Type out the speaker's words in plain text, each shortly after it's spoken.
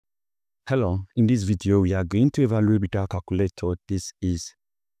Hello, in this video we are going to evaluate with our calculator. This is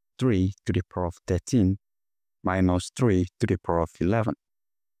 3 to the power of 13 minus 3 to the power of 11.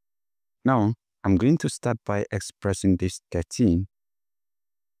 Now, I'm going to start by expressing this 13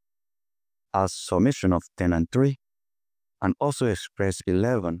 as summation of 10 and 3, and also express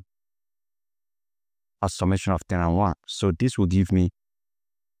 11 as summation of 10 and 1. So this will give me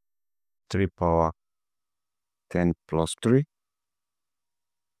 3 power 10 plus 3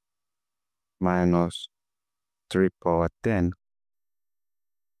 minus 3 power 10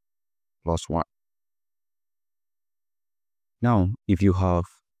 plus 1. Now, if you have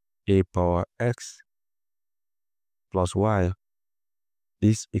a power x plus y,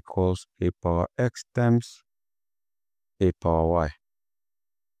 this equals a power x times a power y.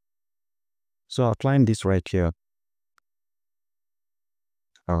 So applying this right here,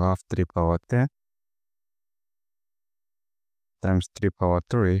 I have 3 power 10 times 3 power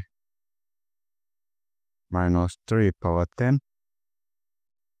 3 minus 3 power 10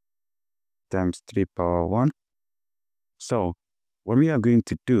 times 3 power 1. So what we are going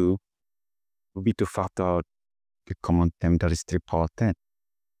to do will be to factor out the common term, that is 3 power 10.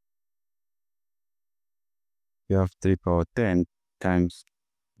 You have 3 power 10 times,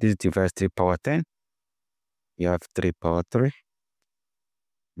 this divides 3 power 10. You have 3 power 3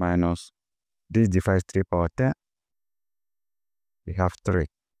 minus, this divides 3 power 10. We have 3.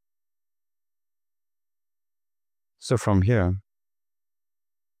 So from here,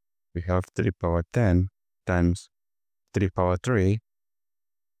 we have 3 power 10 times 3 power 3.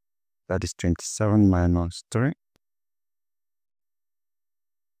 That is 27 minus 3.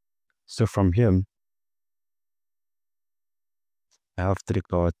 So from here, I have 3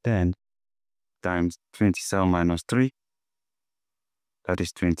 power 10 times 27 minus 3. That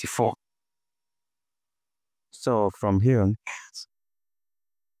is 24. So from here,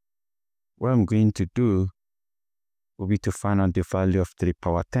 what I'm going to do will be to find out the value of 3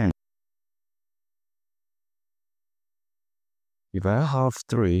 power 10. If I have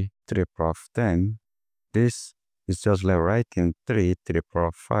 3 to the power of 10, this is just like writing 3 to the power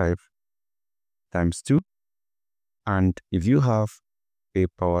of 5 times 2. And if you have a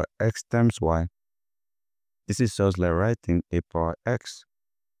power x times y, this is just like writing a power x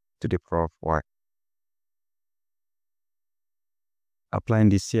to the power of y. Applying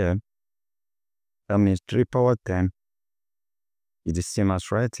this here, that means 3 power 10 is the same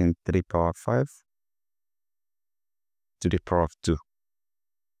as writing 3 power 5 to the power of 2.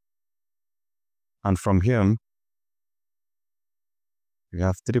 And from here, we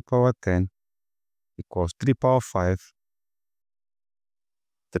have 3 power 10 equals 3 power 5,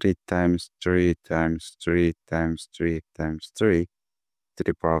 3 times 3 times 3 times 3 times 3 to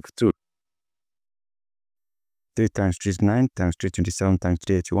the power of 2. 3 times 3 is 9, times 3 27, times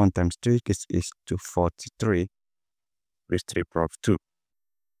 3 81, times 3 this is 243, with 3 power of 2.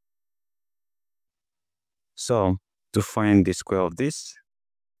 So to find the square of this,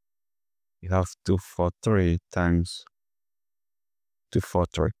 you have 243 times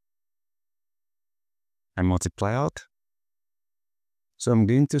 243. I multiply out. So I'm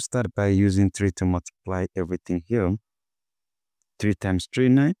going to start by using 3 to multiply everything here. 3 times 3,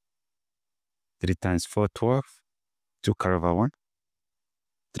 9. 3 times 4, 12. 2 carry over 1.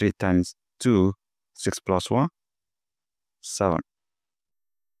 3 times 2, 6 plus 1, 7.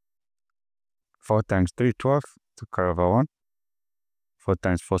 4 times 3, 12. 2 carry over 1. 4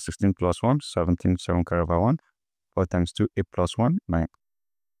 times 4, 16 plus 1, 17. 7 carry over 1. 4 times 2, 8 plus 1, 9.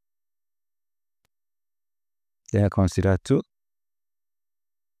 Then I consider 2.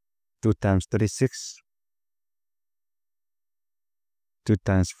 2 times 3, 6. 2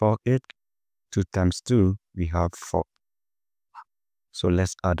 times 4, 8. 2 times 2, we have 4. So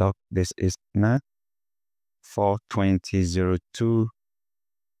let's add up. This is 9. 4, 20, 0, 2.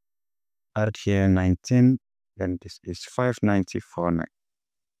 Add here 19. Then this is 594, 9.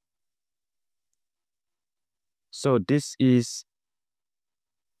 So this is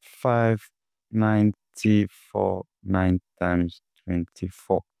 594, 9 times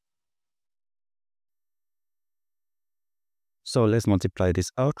 24. So let's multiply this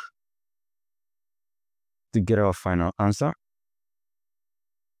out to get our final answer.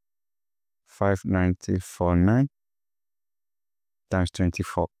 594, 9 times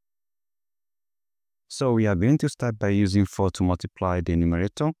 24. So we are going to start by using 4 to multiply the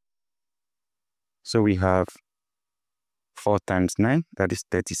numerator. So we have 4 times 9, that is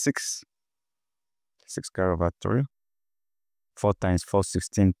 36. 6 carry over 3. 4 times 4,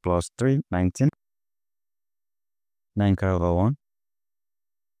 16 plus 3, 19. 9 carry over 1.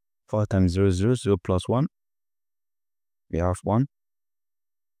 4 times 0, 0, 0 plus 1. We have 1.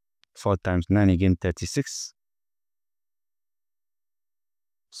 4 times 9 again, 36.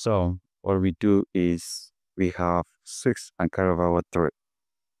 So what we do is we have 6 and carry over 3.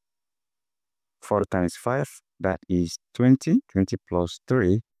 4 times 5, that is 20. 20 plus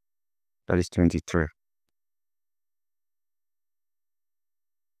 3, that is 23.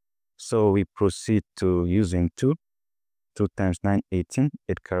 So we proceed to using 2. 2 times 9, 18.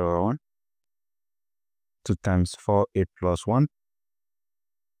 8 carry over 1. 2 times 4, 8 plus 1.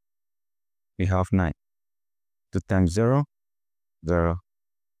 We have 9. 2 times 0, 0.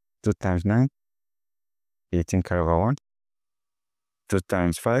 2 times 9, 18 carry over 1. 2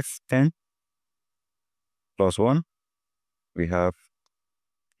 times 5, 10. Plus 1, we have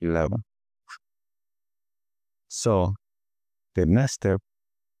 11. So the next step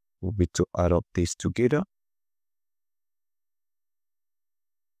will be to add up these together.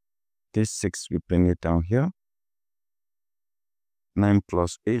 This 6, we bring it down here. 9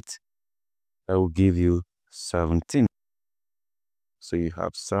 plus 8, that will give you 17. So you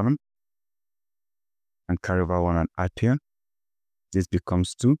have 7. And carry over 1 and add here. This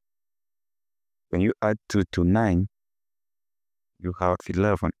becomes 2. When you add 2 to 9, you have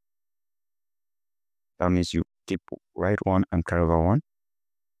 11. That means you keep right 1 and carry over 1.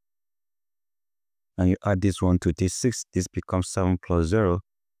 And you add this 1 to this 6. This becomes 7 plus 0.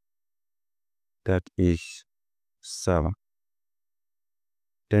 That is 7.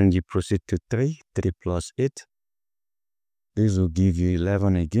 Then you proceed to 3. 3 plus 8. This will give you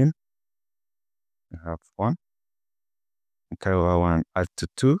 11 again. You have 1. And carry over 1 and add to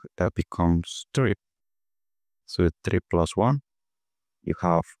 2. That becomes 3. So 3 plus 1, you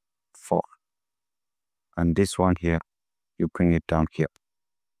have 4. And this one here, you bring it down here.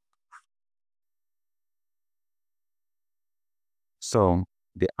 So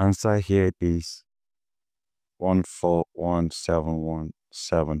the answer here is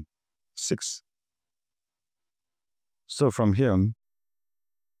 1417176. So from here,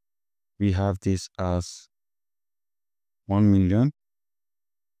 we have this as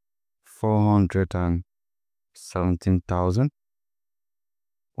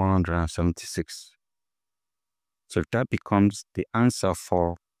 1,417,176. So that becomes the answer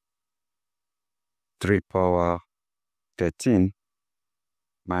for 3 power 13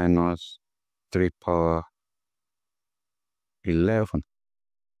 minus 3 power 11.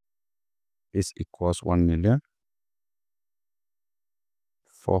 This equals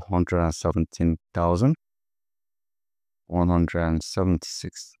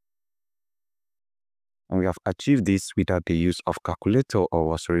 1,417,176. And we have achieved this without the use of calculator or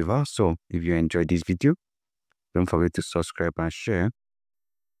whatsoever. So if you enjoyed this video, don't forget to subscribe and share.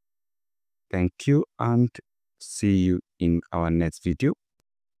 Thank you and see you in our next video.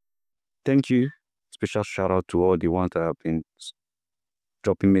 Thank you. Special shout out to all the ones that have been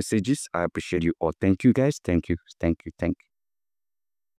dropping messages. I appreciate you all. Thank you guys. Thank you. Thank you. Thank you.